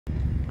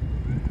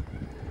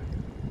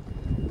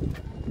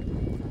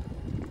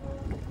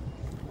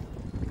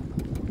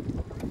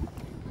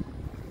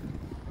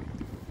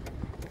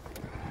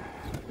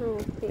Oh,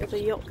 I think there's a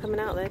yacht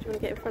coming out there. Do you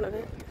want to get in front of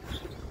it?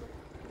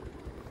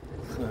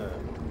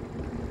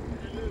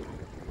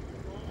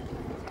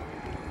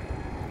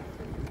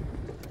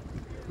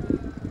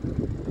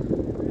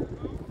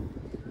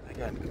 They're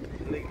going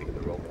completely the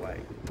wrong way.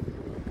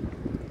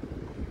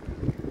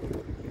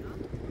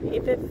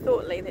 You've ever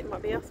thought, Lee, that it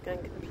might be us going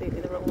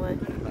completely the wrong way?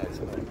 No, it's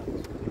not.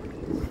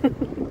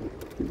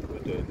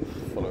 We're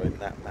following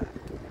that map.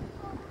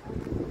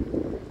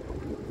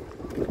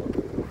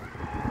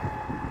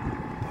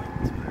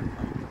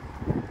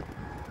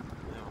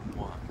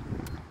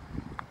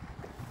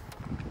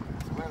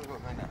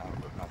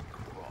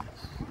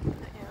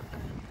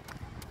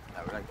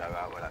 Go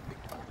out with that big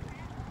boat.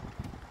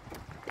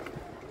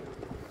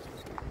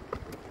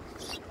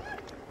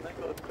 They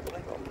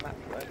got a map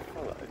there to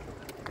follow.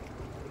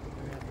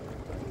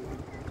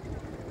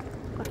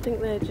 I think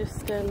they're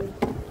just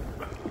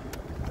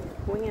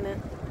winging it.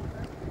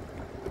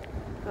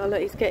 Oh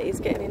look, he's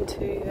getting into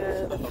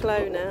the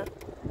flow now.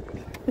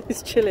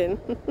 He's chilling.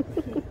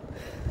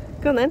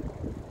 Go on then.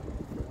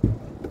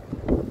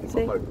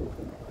 See?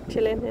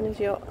 Chilling in his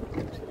yacht.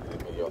 Chilling in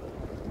my yacht.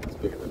 It's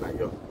bigger than that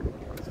yacht.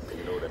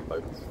 All them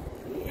boats.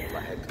 Yeah.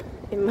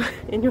 In my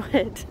head. In your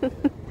head.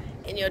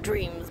 In your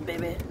dreams,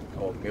 baby.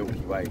 Oh, Milky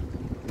Way.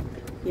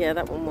 Yeah,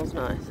 that one was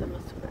nice, I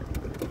must admit.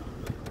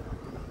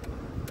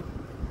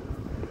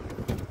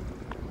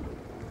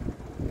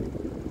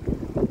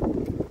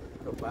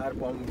 Not bad,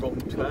 one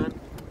wrong turn.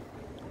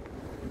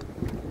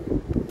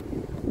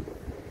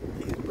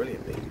 These are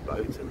brilliant, these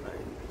boats, aren't they?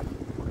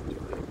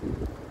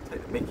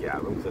 Take the mickey out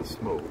of them because they're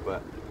small,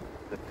 but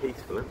they're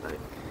peaceful, aren't they?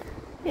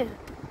 Yeah.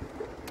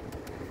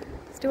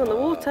 Still on the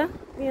water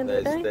at the end of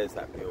the day. There's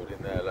that building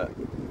there, look.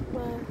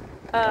 Wow.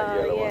 That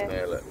yellow yes. one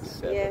there, look.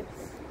 Yes.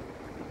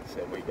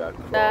 So we go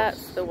across.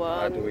 That's the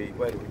one.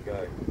 Where do we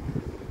go?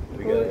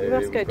 We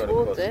must go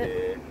towards it.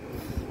 Here.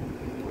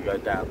 We go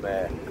down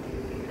there.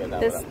 We go down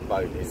where that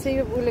boat is. See,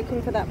 we're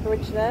looking for that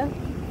bridge there.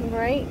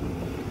 Right.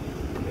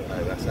 Yeah,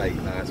 no, that's 8.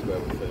 No, that's where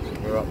we're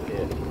finishing. We're up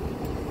here.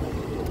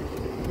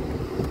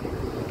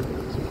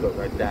 So we've got to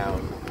go down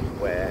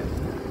where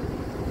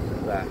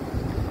that.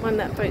 When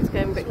that boat's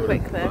going a bit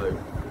quick there.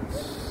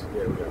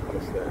 Yeah, we're going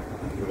across there.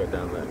 We'll go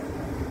down there.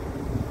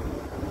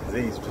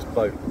 These are just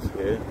boats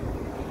here.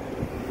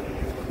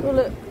 Oh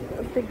look,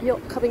 a big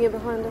yacht coming in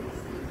behind us.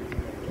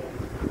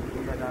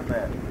 We'll go down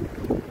there.